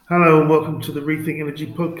Hello and welcome to the Rethink Energy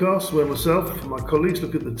podcast, where myself and my colleagues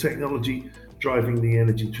look at the technology driving the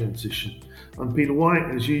energy transition. I'm Peter White,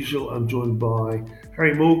 and as usual, I'm joined by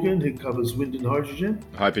Harry Morgan, who covers wind and hydrogen.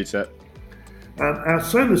 Hi, Peter. Our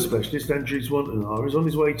solar specialist, Andrew Swantonar, is on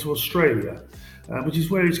his way to Australia, which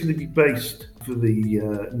is where he's going to be based for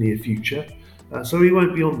the near future. So he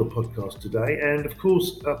won't be on the podcast today. And of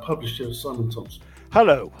course, our publisher, Simon Thompson.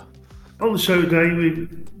 Hello. On the show today,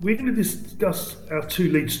 we're going to discuss our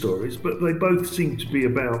two lead stories, but they both seem to be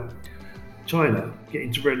about China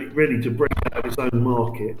getting ready to break out of its own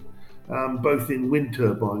market, both in wind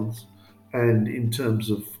turbines and in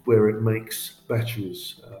terms of where it makes battery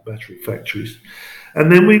factories.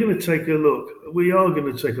 And then we are going to take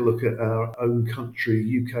a look at our own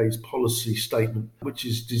country, UK's policy statement, which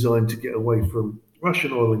is designed to get away from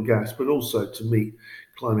Russian oil and gas, but also to meet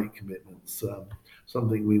climate commitments.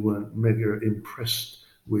 Something we weren't mega impressed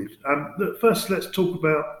with. First, let's talk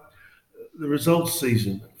about the results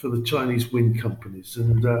season for the Chinese wind companies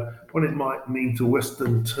and what it might mean to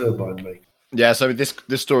Western turbine makers. Yeah, so this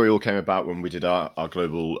story all came about when we did our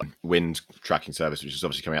global wind tracking service, which is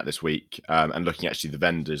obviously coming out this week, and looking at actually the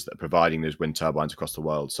vendors that are providing those wind turbines across the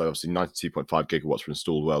world. So obviously 92.5 gigawatts were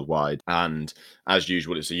installed worldwide. And as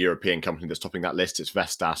usual, it's a European company that's topping that list. It's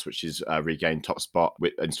Vestas, which is regained top spot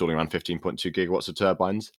with installing around 15.2 gigawatts of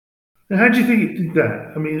turbines. Now, how do you think it did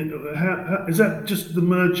that? I mean, how is that just the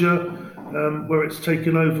merger where it's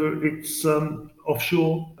taken over its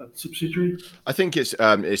offshore subsidiary? I think it's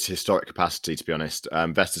historic capacity, to be honest.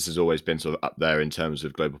 Vestas has always been sort of up there in terms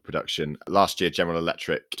of global production. Last year, General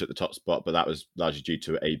Electric took the top spot, but that was largely due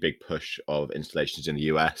to a big push of installations in the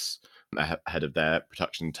US ahead of their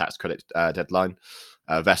production tax credit deadline.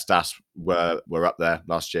 Vestas were up there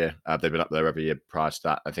last year. They've been up there every year prior to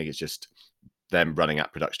that. I think it's just them running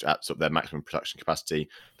at production at sort of their maximum production capacity.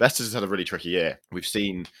 Vestas has had a really tricky year. We've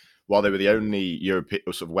seen, while they were the only European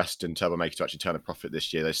or sort of Western turbine maker to actually turn a profit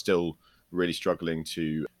this year, they're still really struggling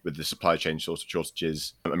with the supply chain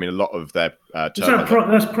shortages. I mean, a lot of their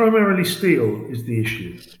that's primarily steel is the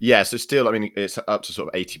issue. Yeah, so steel, I mean, it's up to sort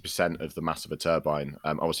of 80% of the mass of a turbine.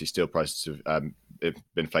 Obviously, steel prices have been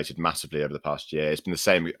inflated massively over the past year. It's been the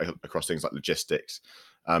same across things like logistics.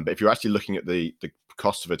 But if you're actually looking at the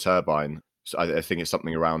cost of a turbine, so I think it's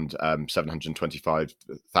something around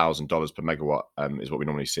 $725,000 per megawatt is what we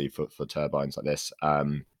normally see for turbines like this.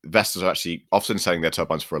 Vestas are actually often selling their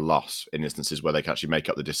turbines for a loss in instances where they can actually make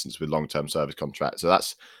up the distance with long-term service contracts. So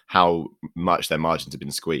that's how much their margins have been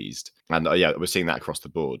squeezed. And we're seeing that across the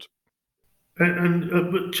board.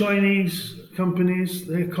 But Chinese companies,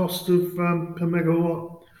 their cost of per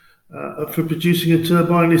megawatt for producing a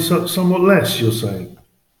turbine is somewhat less, you're saying?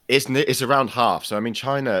 It's around half. So I mean,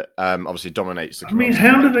 China obviously dominates. I mean,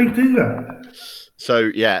 how do they do that?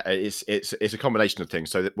 So yeah, it's a combination of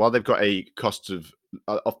things. So while they've got a cost of,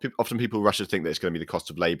 often people rush to think that it's going to be the cost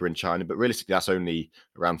of labour in China, but realistically, that's only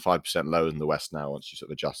around 5% lower than the West now. Once you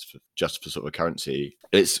sort of adjust for sort of currency,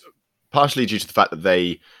 it's partially due to the fact that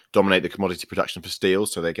they dominate the commodity production for steel,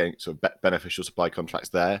 so they're getting sort of beneficial supply contracts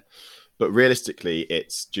there. But realistically,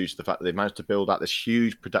 it's due to the fact that they've managed to build out this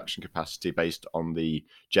huge production capacity based on the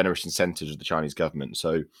generous incentives of the Chinese government.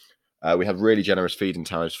 So we have really generous feed-in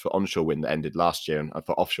tariffs for onshore wind that ended last year and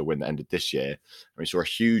for offshore wind that ended this year. And we saw a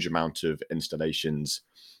huge amount of installations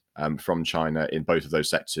from China in both of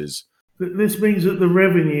those sectors. This means that the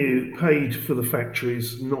revenue paid for the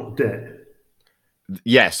factories, not debt.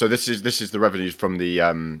 Yeah, so this is the revenues from the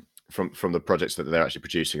from the projects that they're actually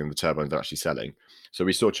producing and the turbines they're actually selling. So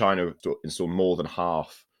we saw China install more than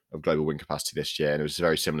half of global wind capacity this year, and it was a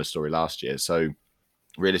very similar story last year. So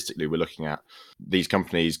realistically, we're looking at these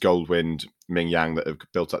companies, Goldwind, Mingyang, that have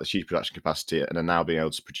built up this huge production capacity and are now being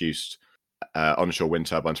able to produce onshore wind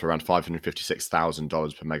turbines for around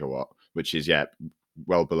 $556,000 per megawatt, which is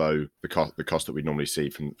well below the cost that we normally see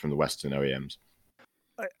from the Western OEMs.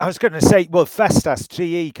 I was going to say, well, Vestas,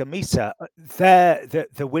 GE, Gamesa,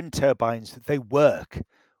 the wind turbines, they work.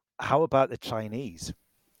 How about the Chinese?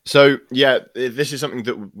 So this is something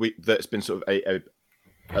that's been sort of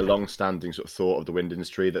a long-standing sort of thought of the wind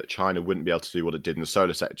industry, that China wouldn't be able to do what it did in the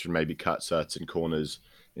solar sector and maybe cut certain corners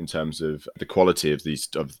in terms of the quality of these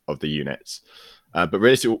of the units. But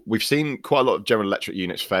realistically, we've seen quite a lot of General Electric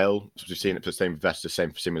units fail. So we've seen it for the same Vestas,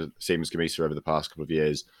 same for Siemens Gamesa over the past couple of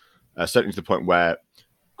years. Certainly to the point where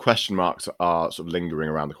question marks are sort of lingering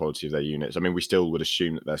around the quality of their units. I mean, we still would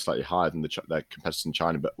assume that they're slightly higher than their competitors in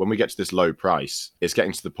China, but when we get to this low price, it's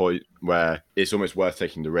getting to the point where it's almost worth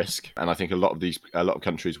taking the risk. And I think a lot of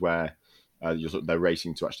countries where they're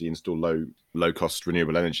racing to actually install low cost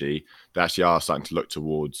renewable energy, they actually are starting to look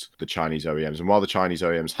towards the Chinese OEMs. And while the Chinese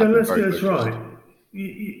OEMs have let's get this right.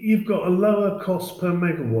 you've got a lower cost per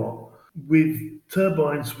megawatt with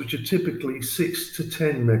turbines which are typically 6 to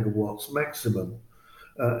 10 megawatts maximum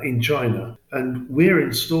in China, and we're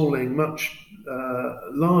installing much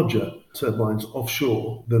larger turbines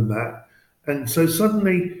offshore than that. And so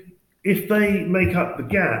suddenly, if they make up the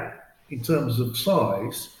gap in terms of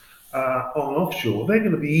size on offshore, they're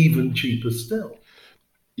going to be even cheaper still.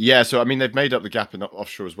 Yeah, so I mean, they've made up the gap in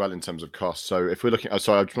offshore as well in terms of cost. So if we're looking,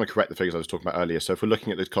 sorry, I just want to correct the figures I was talking about earlier. So if we're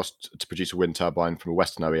looking at the cost to produce a wind turbine from a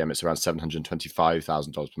Western OEM, it's around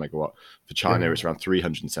 $725,000 per megawatt. For China, it's around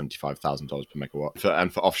 $375,000 per megawatt.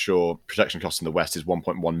 And for offshore, production costs in the West is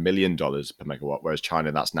 $1.1 million per megawatt, whereas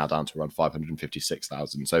China, that's now down to around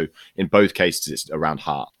 $556,000. So in both cases, it's around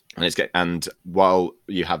half. And while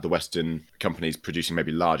you have the Western companies producing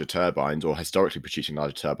maybe larger turbines, or historically producing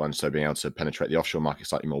larger turbines, so being able to penetrate the offshore market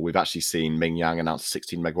slightly more, we've actually seen Mingyang announce a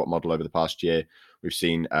 16 megawatt model over the past year. We've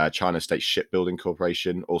seen China State Shipbuilding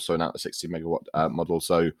Corporation also announce a 16 megawatt model.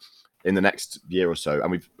 So in the next year or so,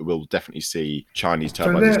 and we'll definitely see Chinese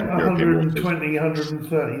turbines. So they're 120,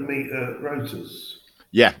 130 meter rotors.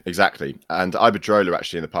 Yeah, exactly. And Iberdrola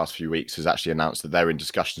actually in the past few weeks has actually announced that they're in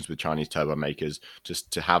discussions with Chinese turbine makers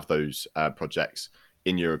just to have those projects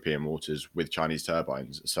in European waters with Chinese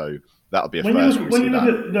turbines. So that'll be a first. When you look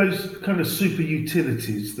at those kind of super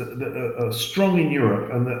utilities that are strong in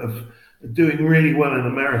Europe and that are doing really well in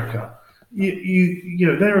America, you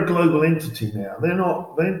know they're a global entity now. They're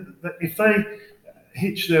not. If they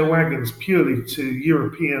hitch their wagons purely to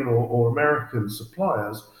European or American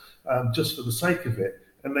suppliers just for the sake of it,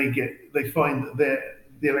 and they find that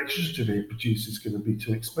the electricity they produce is going to be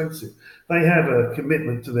too expensive. They have a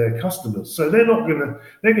commitment to their customers, so they're going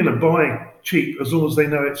to buy cheap as long as they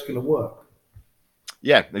know it's going to work.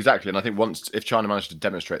 Yeah, exactly. And I think if China managed to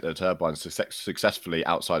demonstrate their turbines successfully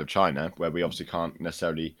outside of China, where we obviously can't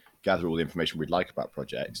necessarily gather all the information we'd like about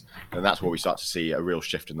projects, then that's where we start to see a real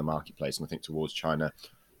shift in the marketplace, and I think towards China.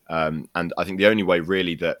 And I think the only way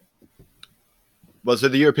really so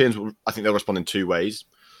the Europeans, I think they'll respond in two ways.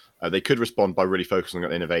 They could respond by really focusing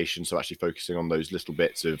on innovation, so actually focusing on those little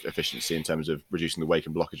bits of efficiency in terms of reducing the wake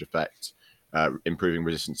and blockage effect, improving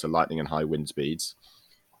resistance to lightning and high wind speeds.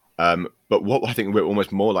 But what I think we're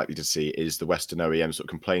almost more likely to see is the Western OEMs sort of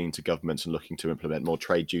complaining to governments and looking to implement more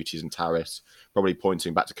trade duties and tariffs, probably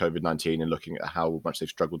pointing back to COVID-19 and looking at how much they've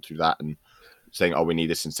struggled through that and saying, "Oh, we need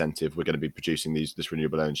this incentive. We're going to be producing this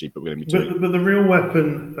renewable energy, but we're going to be doing." But the real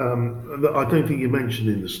weapon that I don't think you mentioned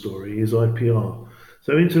in the story is IPR.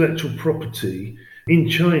 So intellectual property in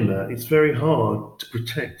China, it's very hard to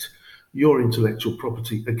protect your intellectual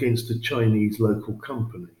property against a Chinese local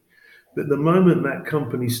company. But the moment that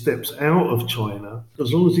company steps out of China,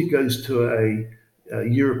 as long as it goes to a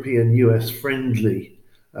European, US friendly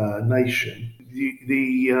nation,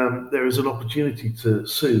 there is an opportunity to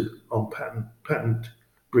sue on patent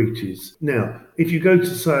breaches. Now, if you go to,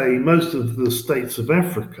 say, most of the states of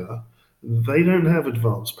Africa, they don't have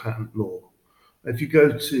advanced patent law. If you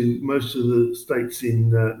go to most of the states in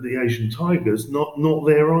the Asian tigers, not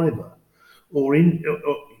there either, or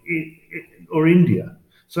India.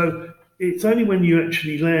 So it's only when you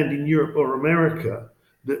actually land in Europe or America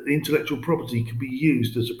that the intellectual property can be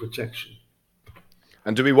used as a protection.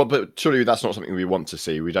 And but surely that's not something we want to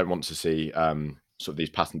see. We don't want to see sort of these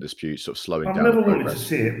patent disputes sort of slowing down. I've never wanted to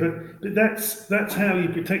see it, but that's how you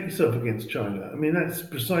protect yourself against China. I mean, that's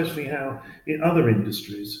precisely how in other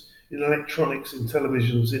industries, in electronics, in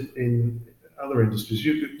televisions, in other industries,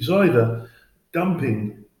 it's either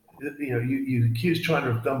dumping. You accuse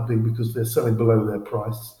China of dumping because they're selling below their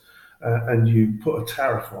price, and you put a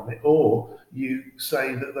tariff on it, or you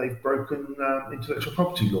say that they've broken intellectual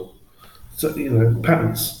property law. So,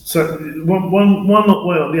 patents. So one not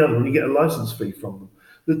way or the other, and you get a license fee from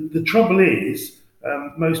them. The trouble is,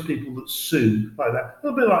 most people that sue like that, a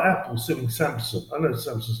little bit like Apple suing Samsung. I know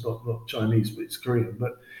Samsung's not Chinese, but it's Korean.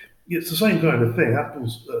 But it's the same kind of thing.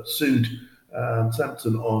 Apple's sued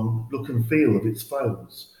Samsung on look and feel of its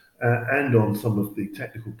phones and on some of the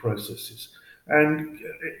technical processes, and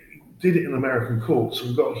did it in American courts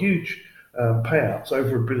and got huge payouts,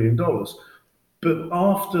 over $1 billion. But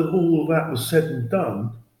after all of that was said and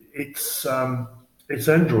done, it's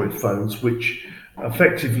Android phones, which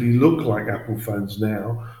effectively look like Apple phones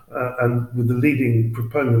now, and with the leading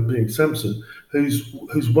proponent being Samsung,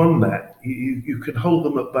 who's won that. You can hold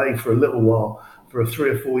them at bay for a little while for a 3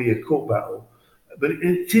 or 4 year court battle, but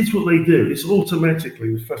it is what they do. It's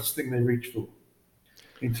automatically the first thing they reach for,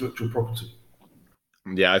 intellectual property.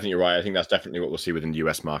 Yeah, I think you're right. I think that's definitely what we'll see within the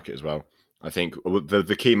US market as well. I think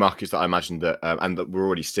the key markets that I imagine that and that we're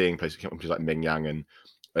already seeing companies like Mingyang and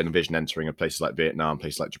Envision entering, places like Vietnam,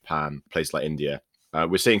 places like Japan, places like India.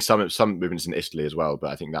 We're seeing some movements in Italy as well,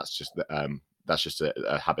 but I think that's just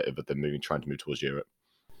a habit of them trying to move towards Europe.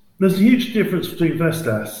 There's a huge difference between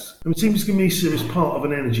Vestas. I mean, Siemens Gamesa is part of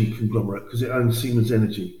an energy conglomerate because it owns Siemens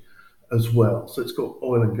Energy as well. So it's got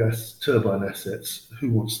oil and gas turbine assets.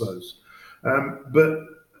 Who wants those? But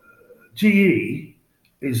GE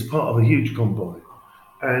is part of a huge combine.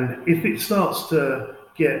 And if it starts to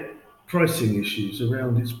get pricing issues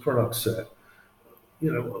around its product set,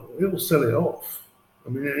 it will sell it off. I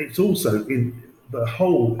mean, it's also in the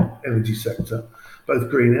whole energy sector,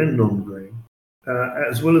 both green and non-green.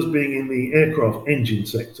 As well as being in the aircraft engine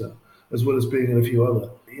sector, as well as being in a few other,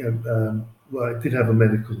 it did have a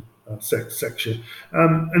medical section,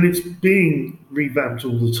 and it's being revamped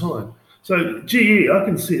all the time. So GE, I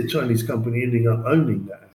can see a Chinese company ending up owning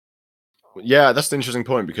that. Yeah, that's an interesting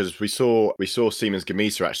point because we saw Siemens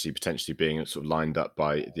Gamesa actually potentially being sort of lined up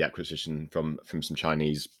by the acquisition from some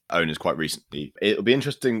Chinese owners quite recently. It'll be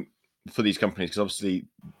interesting for these companies because obviously,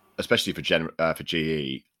 especially for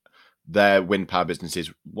GE. Their wind power business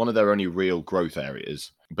is one of their only real growth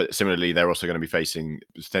areas, but similarly, they're also going to be facing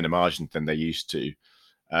thinner margins than they used to.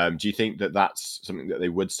 Do you think that that's something that they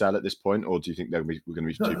would sell at this point, or do you think we're going to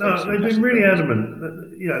be too? No, they've been really adamant.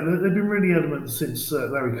 They've been really adamant since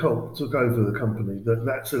Larry Culp took over the company that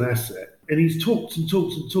that's an asset, and he's talked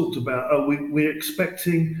about we're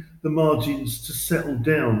expecting the margins to settle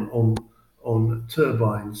down on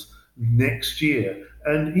turbines next year,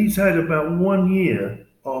 and he's had about 1 year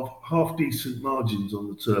of half decent margins on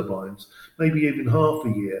the turbines, maybe even half a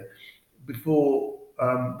year before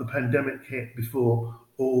the pandemic hit, before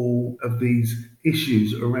all of these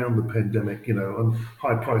issues around the pandemic, and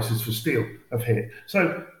high prices for steel have hit.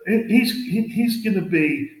 So he's going to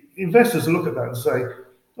be, investors will look at that and say,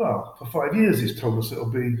 well, for 5 years he's told us there'll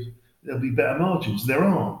be better margins. There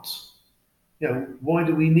aren't. Why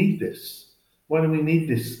do we need this? Why do we need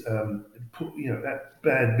this? That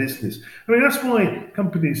bad business. I mean, that's why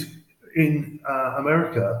companies in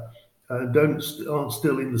America aren't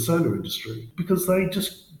still in the solar industry, because they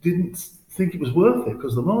just didn't think it was worth it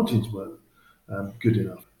because the margins weren't good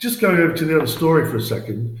enough. Just going over to the other story for a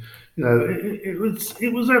second,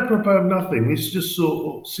 it was apropos of nothing. We just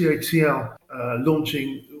saw CATL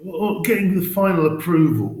launching or getting the final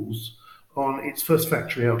approvals on its first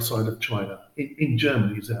factory outside of China, in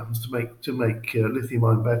Germany, as it happens, to make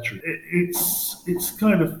lithium-ion battery. It's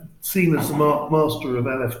kind of seen as the master of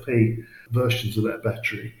LFP versions of that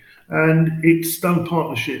battery, and it's done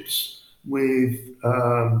partnerships with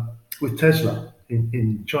Tesla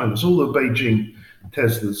in China. So all the Beijing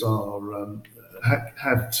Teslas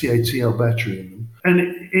have CATL battery in them, and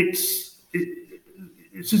it's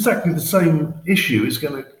exactly the same issue is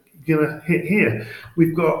going to hit here.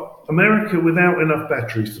 We've got America without enough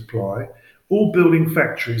battery supply, all building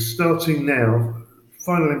factories starting now,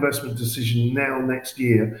 final investment decision now next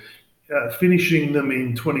year, finishing them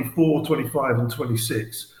in 24, 25 and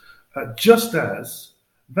 26, just as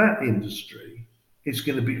that industry is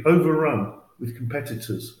going to be overrun with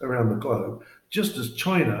competitors around the globe, just as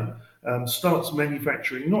China starts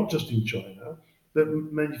manufacturing, not just in China, but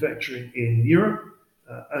manufacturing in Europe.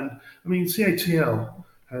 And I mean, CATL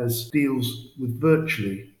has deals with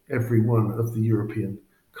virtually every one of the European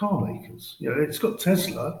car makers. It's got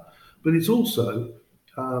Tesla, but it's also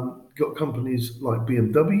got companies like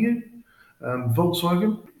BMW,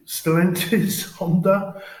 Volkswagen, Stellantis,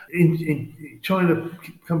 Honda. In China,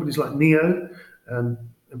 companies like NIO,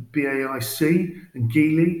 BAIC, and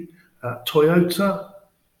Geely, Toyota,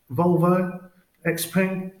 Volvo,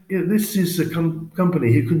 XPeng. This is a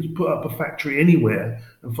company who can put up a factory anywhere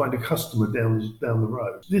and find a customer down the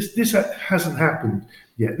road. This hasn't happened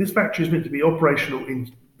yet. This factory is meant to be operational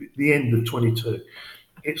in the end of 22.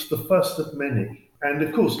 It's the first of many. And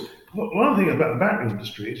of course, one thing about the battery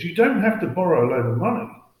industry is you don't have to borrow a load of money.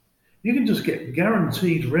 You can just get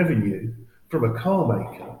guaranteed revenue from a car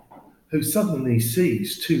maker who suddenly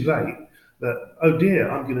sees too late that, oh dear,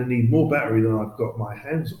 I'm going to need more battery than I've got my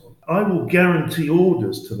hands on. I will guarantee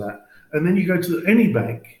orders to that. And then you go to any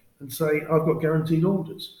bank and say, I've got guaranteed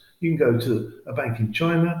orders. You can go to a bank in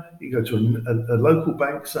China. You can go to a local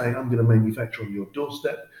bank saying, I'm going to manufacture on your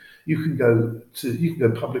doorstep. You can go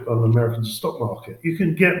public on the American stock market. You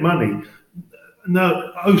can get money,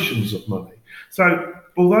 oceans of money. So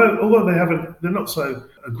although they're not so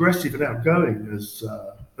aggressive and outgoing as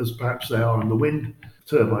perhaps they are in the wind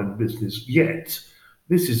turbine business yet,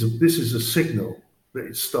 this is a signal that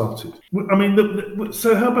it's started. I mean,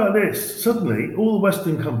 so how about this? Suddenly, all the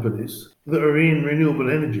Western companies that are in renewable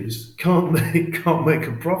energies can't make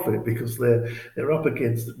a profit because they're up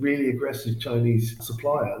against really aggressive Chinese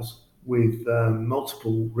suppliers with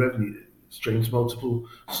multiple revenue streams, multiple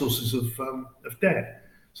sources of debt.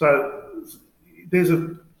 So there's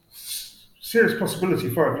a serious possibility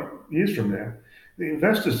 5 years from now, the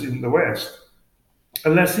investors in the West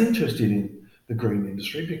are less interested in the green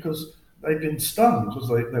industry because they've been stunned because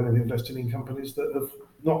they've been investing in companies that have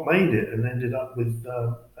not made it and ended up with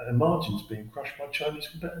margins being crushed by Chinese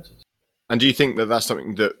competitors. And do you think that that's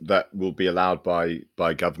something that will be allowed by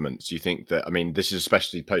governments? Do you think that, I mean, this is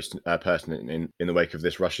especially pertinent in the wake of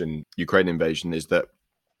this Russian-Ukraine invasion, is that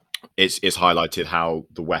it's highlighted how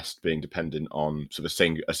the West being dependent on sort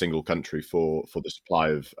of a single country for the supply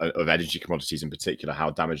of energy commodities in particular,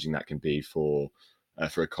 how damaging that can be for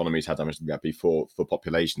economies, how damaging that be for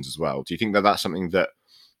populations as well. Do you think that that's something that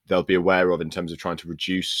they'll be aware of in terms of trying to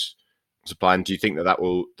reduce supply? And do you think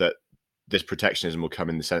that this protectionism will come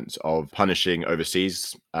in the sense of punishing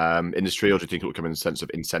overseas industry, or do you think it will come in the sense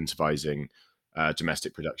of incentivizing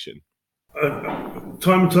domestic production?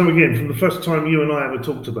 Time and time again, from the first time you and I ever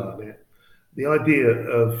talked about it, the idea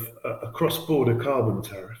of a cross-border carbon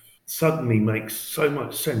tariff suddenly makes so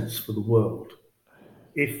much sense for the world.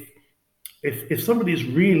 If somebody is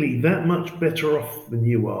really that much better off than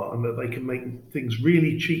you are and that they can make things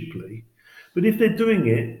really cheaply, but if they're doing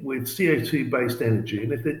it with CO2-based energy,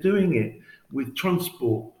 and if they're doing it with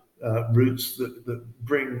transport routes that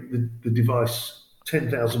bring the device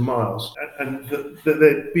 10,000 miles, and that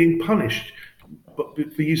they're being punished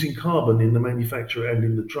for using carbon in the manufacture and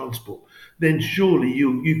in the transport, then surely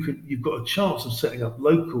you've got a chance of setting up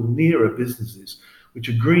local, nearer businesses which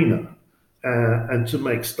are greener and to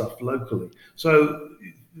make stuff locally. So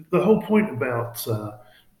the whole point about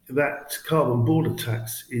that carbon border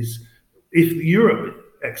tax is, if Europe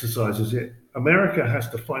exercises it, America has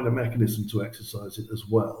to find a mechanism to exercise it as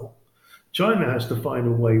well. China has to find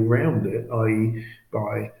a way around it, i.e.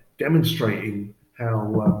 by demonstrating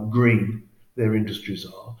how green their industries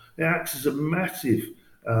are. It acts as a massive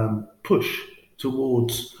push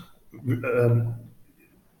towards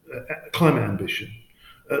climate ambition.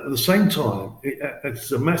 At the same time,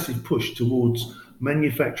 it's a massive push towards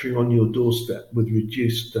manufacturing on your doorstep with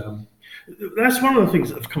reduced. That's one of the things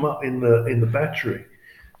that have come up in the battery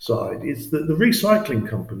side, is that the recycling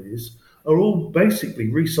companies are all basically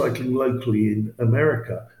recycling locally in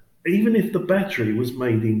America, even if the battery was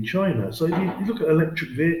made in China. So if you look at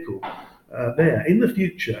electric vehicle there, in the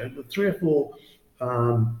future, the 3 or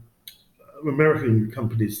 4 American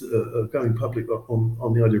companies that are going public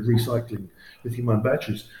on the idea of recycling lithium-ion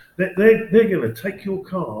batteries, they're going to take your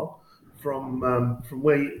car from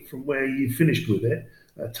where you finished with it,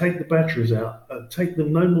 take the batteries out, take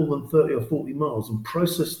them no more than 30 or 40 miles and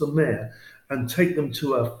process them there, and take them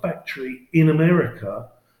to a factory in America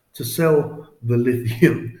to sell the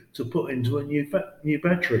lithium to put into a new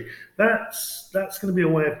battery. That's going to be a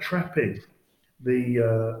way of trapping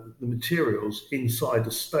the materials inside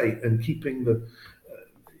the state and keeping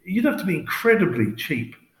you'd have to be incredibly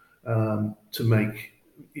cheap to make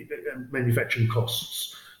manufacturing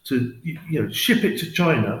costs to ship it to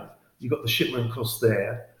China. You've got the shipment cost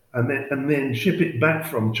there, and then ship it back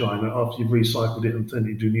from China after you've recycled it and turned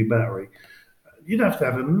it into a new battery. You'd have to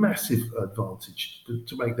have a massive advantage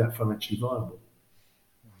to make that financially viable.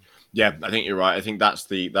 Yeah, I think you're right. I think that's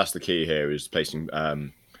the key here, is placing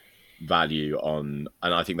value on,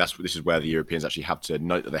 and I think this is where the Europeans actually have to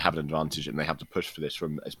note that they have an advantage, and they have to push for this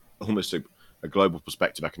from almost a global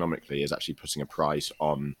perspective economically, is actually putting a price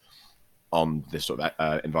on this sort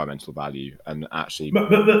of environmental value. And actually, but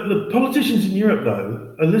the politicians in Europe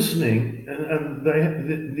though are listening, and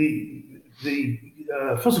the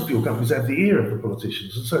fossil fuel companies have the ear of the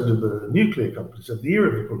politicians, and so do the nuclear companies have the ear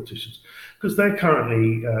of the politicians, because they're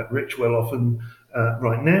currently rich, well off, and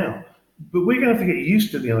right now. But we're going to have to get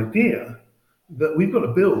used to the idea that we've got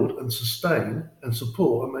to build and sustain and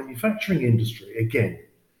support a manufacturing industry again.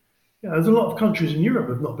 There's a lot of countries in Europe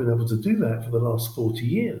that have not been able to do that for the last 40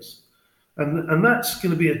 years. And that's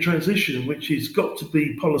going to be a transition which has got to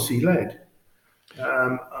be policy-led.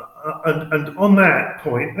 And on that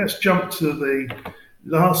point, let's jump to the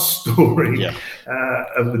last story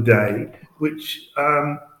of the day, which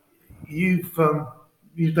you've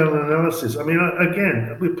done an analysis. I mean,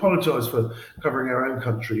 again, we apologise for covering our own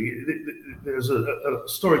country. There's a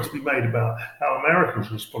story to be made about how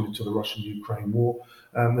America's responded to the Russian-Ukraine war.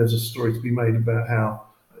 There's a story to be made about how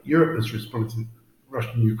Europe has responded to the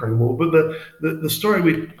Russian-Ukraine war. But the story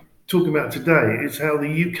we're talking about today is how the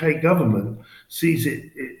UK government sees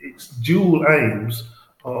its dual aims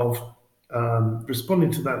of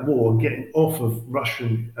responding to that war and getting off of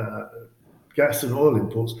Russian gas and oil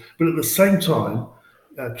imports, but at the same time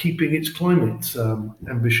keeping its climate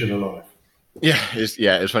ambition alive.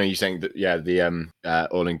 It's funny you saying that. Yeah, the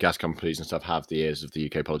oil and gas companies and stuff have the ears of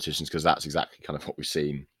the UK politicians, because that's exactly kind of what we've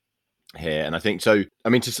seen here. And I think so. I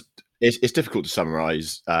mean, it's difficult to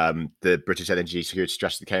summarise the British energy security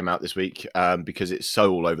strategy that came out this week, because it's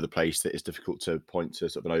so all over the place that it's difficult to point to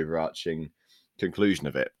sort of an overarching conclusion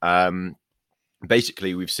of it.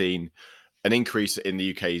 Basically, we've seen an increase in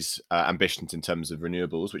the UK's ambitions in terms of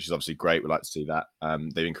renewables, which is obviously great. We'd like to see that.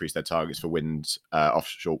 They've increased their targets for wind,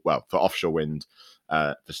 offshore wind,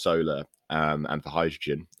 for solar, and for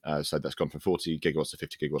hydrogen. So that's gone from 40 gigawatts to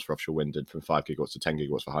 50 gigawatts for offshore wind, and from 5 gigawatts to 10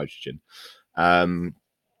 gigawatts for hydrogen.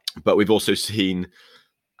 But we've also seen,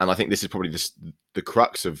 and I think this is probably the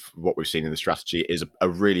crux of what we've seen in the strategy, is a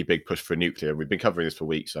really big push for nuclear. We've been covering this for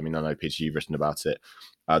weeks. I mean, I know, Peter, you've written about it.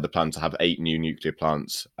 The plan to have 8 new nuclear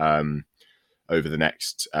plants over the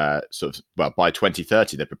next by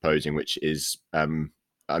 2030 they're proposing, which is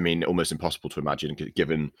almost impossible to imagine,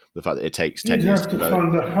 given the fact that it takes 10 years to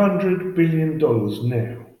fund $100 billion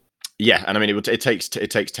now. Yeah, and I mean it takes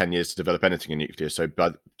 10 years to develop anything in nuclear. So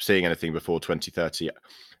by seeing anything before 2030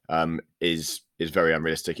 is very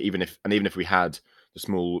unrealistic. Even if we had the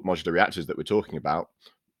small modular reactors that we're talking about,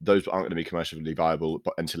 those aren't going to be commercially viable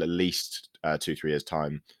until at least 2-3 years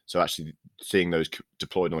time. So actually seeing those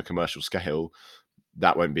deployed on a commercial scale,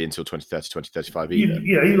 that won't be until 2030, 2035 either.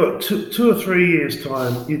 You've got 2 or 3 years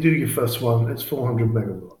time. You do your first one, it's 400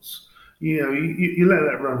 megawatts. You let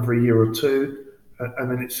that run for a year or two, and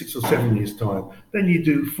then it's 6 or 7 years time. Then you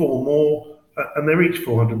do 4 more, and they're each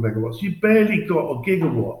 400 megawatts. You barely got a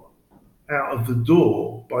gigawatt out of the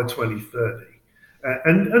door by 2030.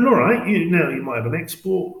 And all right, now you might have an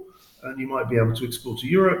export, and you might be able to export to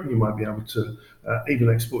Europe, and you might be able to even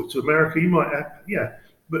export to America. You might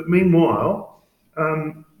but meanwhile,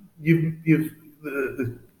 the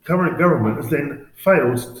current government has then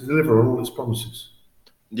failed to deliver on all its promises.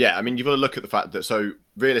 Yeah, I mean, you've got to look at the fact that, so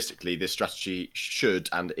realistically, this strategy should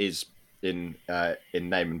and is in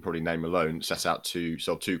name and probably name alone set out to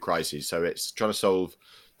solve 2 crises. So it's trying to solve,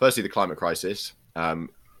 firstly, the climate crisis.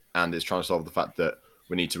 And it's trying to solve the fact that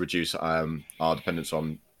we need to reduce our dependence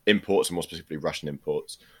on imports, and more specifically Russian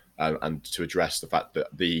imports, and to address the fact that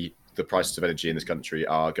the prices of energy in this country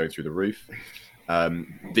are going through the roof.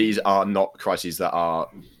 These are not crises that are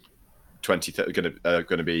going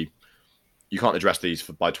to be. You can't address these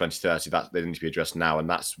by 2030. That they need to be addressed now, and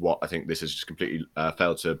that's what I think this has just completely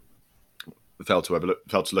failed to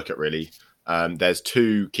look at. Really, there's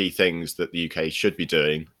 2 key things that the UK should be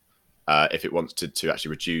doing. If it wants to actually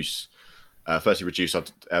reduce, firstly reduce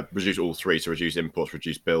all 3, to reduce imports,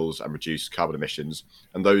 reduce bills, and reduce carbon emissions.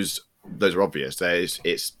 And those are obvious.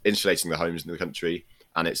 It's insulating the homes in the country,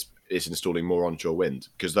 and it's installing more onshore wind,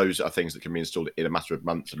 because those are things that can be installed in a matter of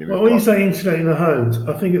months. I mean, when you say insulating the homes,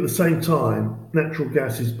 I think at the same time, natural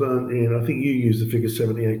gas is burnt in. I think you use the figure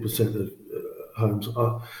 78% of homes.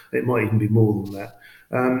 It might even be more than that,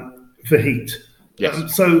 for heat.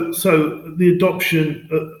 Yes. So the adoption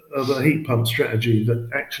of a heat pump strategy that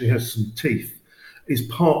actually has some teeth is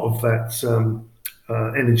part of that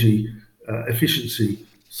energy efficiency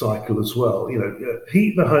cycle as well.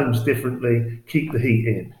 Heat the homes differently, keep the heat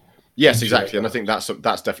in. Yes, exactly, and I think that's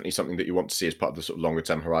definitely something that you want to see as part of the sort of longer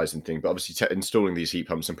term horizon thing. But obviously, installing these heat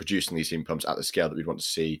pumps and producing these heat pumps at the scale that we'd want to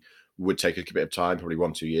see would take a bit of time, probably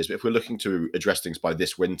 1-2 years. But if we're looking to address things by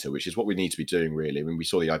this winter, which is what we need to be doing, really. I mean, we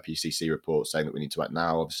saw the IPCC report saying that we need to act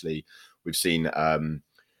now. Obviously, we've seen, and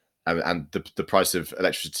the price of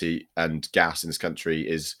electricity and gas in this country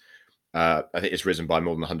is, I think it's risen by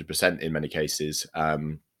more than 100% in many cases,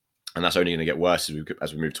 and that's only going to get worse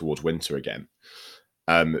as we move towards winter again.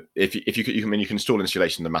 If you can install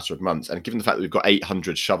insulation in a matter of months, and given the fact that we've got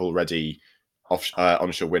 800 shovel-ready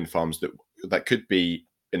onshore wind farms that could be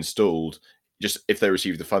installed, just if they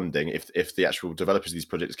receive the funding, if the actual developers of these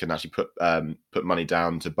projects can actually put money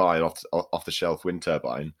down to buy an off-the-shelf wind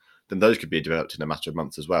turbine, then those could be developed in a matter of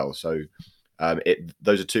months as well. So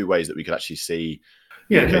those are 2 ways that we could actually see.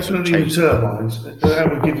 Yeah, definitely turbines. That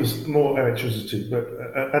would give us more electricity,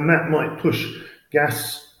 and that might push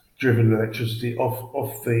gas-driven electricity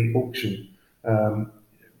off the auction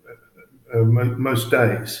most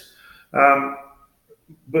days.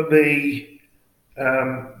 But the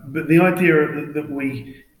idea that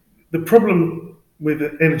the problem with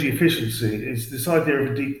energy efficiency is this idea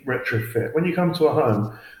of a deep retrofit. When you come to a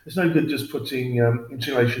home, it's no good just putting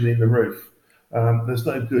insulation in the roof. There's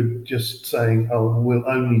no good just saying, "Oh, we'll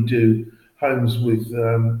only do homes with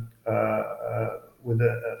an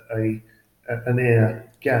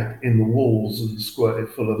air gap in the walls and squirt it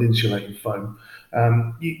full of insulating foam."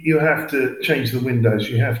 You have to change the windows.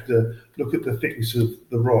 You have to look at the thickness of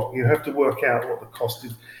the rock. You have to work out what the cost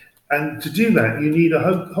is. And to do that, you need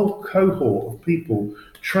a whole cohort of people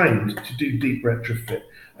trained to do deep retrofit.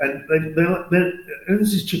 And and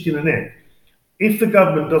this is chicken and egg. If the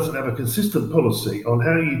government doesn't have a consistent policy on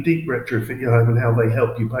how you deep retrofit your home and how they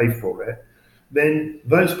help you pay for it, then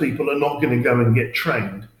those people are not going to go and get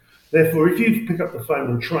trained. Therefore, if you pick up the phone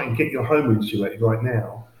and try and get your home insulated right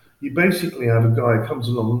now, you basically have a guy who comes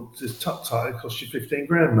along and says, tut tut, it costs you 15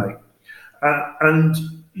 grand, mate.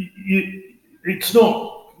 It's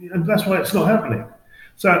not, and that's why it's not happening.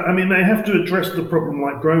 So, I mean, they have to address the problem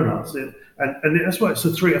like grown-ups, and that's why it's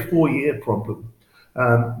a 3 or 4 year problem.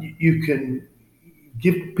 You can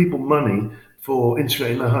give people money for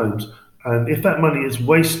insulating their homes, and if that money is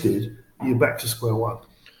wasted, you're back to square one.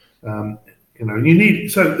 You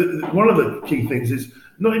need, one of the key things is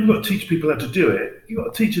not even got to teach people how to do it, you've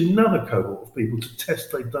got to teach another cohort of people to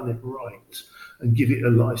test they've done it right and give it a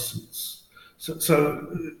license. So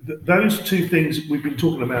those two things we've been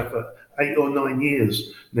talking about for 8 or 9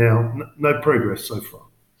 years now, no progress so far.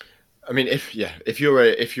 I mean, if you're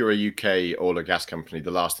a UK oil and gas company,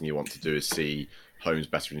 the last thing you want to do is see homes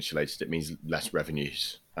better insulated. It means less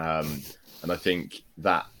revenues, and I think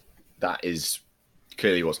that is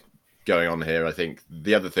clearly what's going on here. I think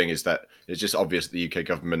the other thing is that it's just obvious that the UK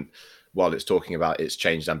government, while it's talking about its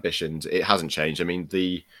changed ambitions, it hasn't changed. I mean,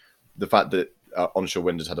 the fact that onshore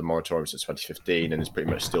wind has had a moratorium since 2015 and is pretty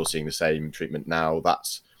much still seeing the same treatment now,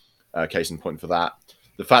 that's a case in point for that.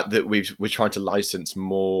 The fact that we're trying to license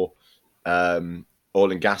more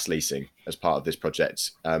oil and gas leasing as part of this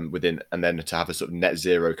project and then to have a sort of net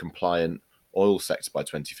zero compliant oil sector by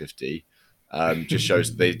 2050 just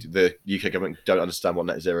shows the UK government don't understand what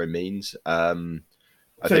net zero means. I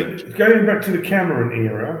think going back to the Cameron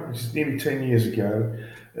era, which is nearly 10 years ago,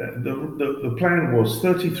 the plan was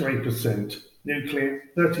 33% nuclear,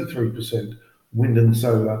 33% wind and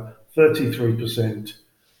solar, 33%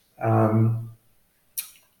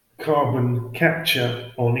 carbon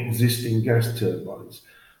capture on existing gas turbines.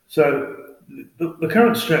 So the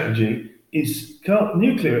current strategy is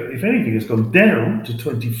nuclear, if anything, has gone down to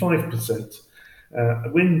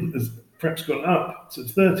 25%. Wind has perhaps gone up to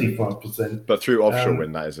 35%. But through offshore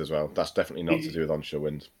wind, that is as well. That's definitely not to do with onshore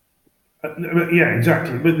wind. Yeah,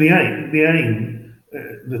 exactly. But the aim,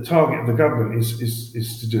 the target of the government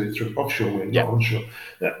is to do it through offshore wind, not onshore.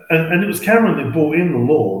 And it was Cameron that brought in the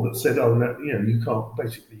law that said, you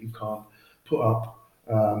can't put up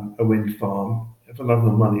a wind farm for love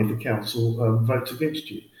nor money if the council votes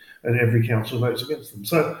against you, and every council votes against them.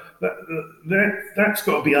 So that's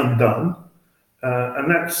got to be undone, and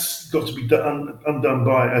that's got to be undone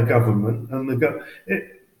by a government. And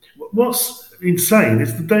what's insane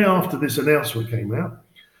is the day after this announcement came out,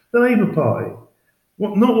 the Labour Party,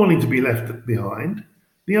 not wanting to be left behind,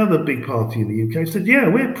 the other big party in the UK said, yeah,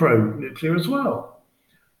 we're pro-nuclear as well.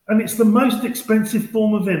 And it's the most expensive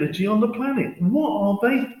form of energy on the planet. What are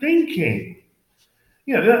they thinking?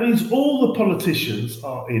 That means all the politicians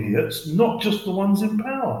are idiots, not just the ones in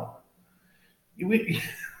power. And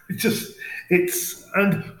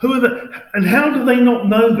who are and how do they not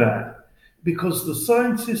know that? Because the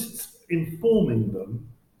scientists informing them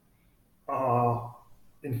are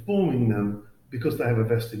informing them because they have a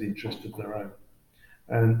vested interest of their own.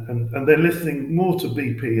 And they're listening more to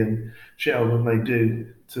BP and Shell than they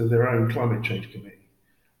do to their own climate change committee,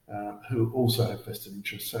 who also have vested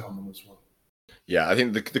interests set on them as well. Yeah, I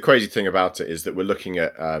think the crazy thing about it is that we're looking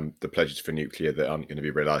at the pledges for nuclear that aren't going to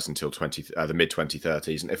be realised until the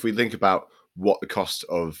mid-2030s. And if we think about what the cost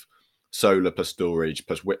of solar plus storage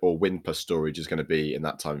or wind plus storage is going to be in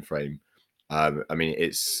that time frame, I mean,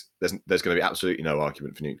 there's going to be absolutely no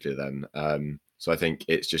argument for nuclear then. So I think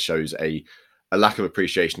it just shows a lack of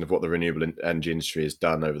appreciation of what the renewable energy industry has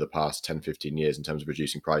done over the past 10, 15 years in terms of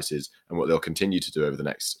reducing prices, and what they'll continue to do over the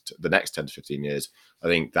next 10 to 15 years. I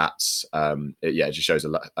think that's, it just shows a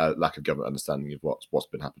lack of government understanding of what's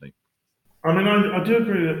been happening. I mean, I do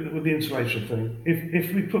agree with the insulation thing.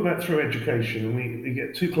 If we put that through education and we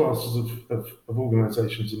get two classes of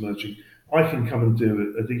organisations emerging, I can come and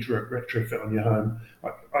do a deep retrofit on your home.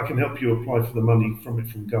 I can help you apply for the money from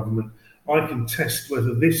government. I can test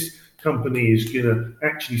whether this company is going to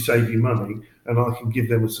actually save you money, and I can give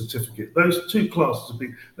them a certificate. Those two classes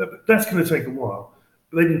that's going to take a while.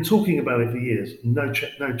 They've been talking about it for years. No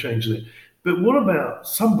change there. But what about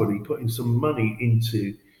somebody putting some money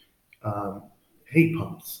into heat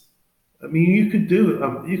pumps? I mean, you could do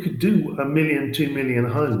 1 million, 2 million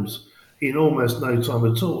homes in almost no time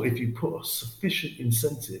at all if you put a sufficient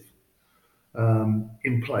incentive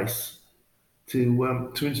in place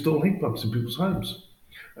to install heat pumps in people's homes.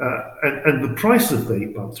 And the price of the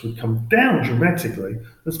heat pumps would come down dramatically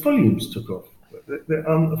as volumes took off. They're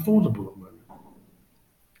unaffordable at the moment.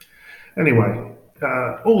 Anyway,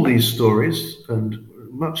 all these stories and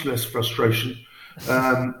much less frustration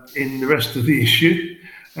in the rest of the issue.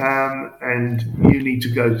 And you need to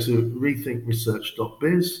go to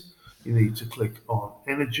rethinkresearch.biz. You need to click on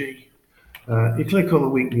energy. You click on the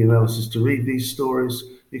weekly analysis to read these stories.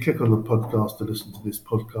 You click on the podcast to listen to this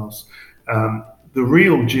podcast. The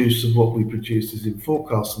real juice of what we produce is in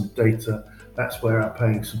forecasts and data. That's where our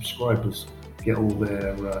paying subscribers get all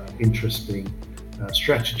their interesting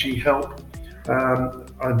strategy help.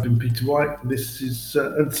 I've been Peter White. This is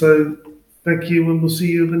and so thank you, and we'll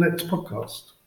see you in the next podcast.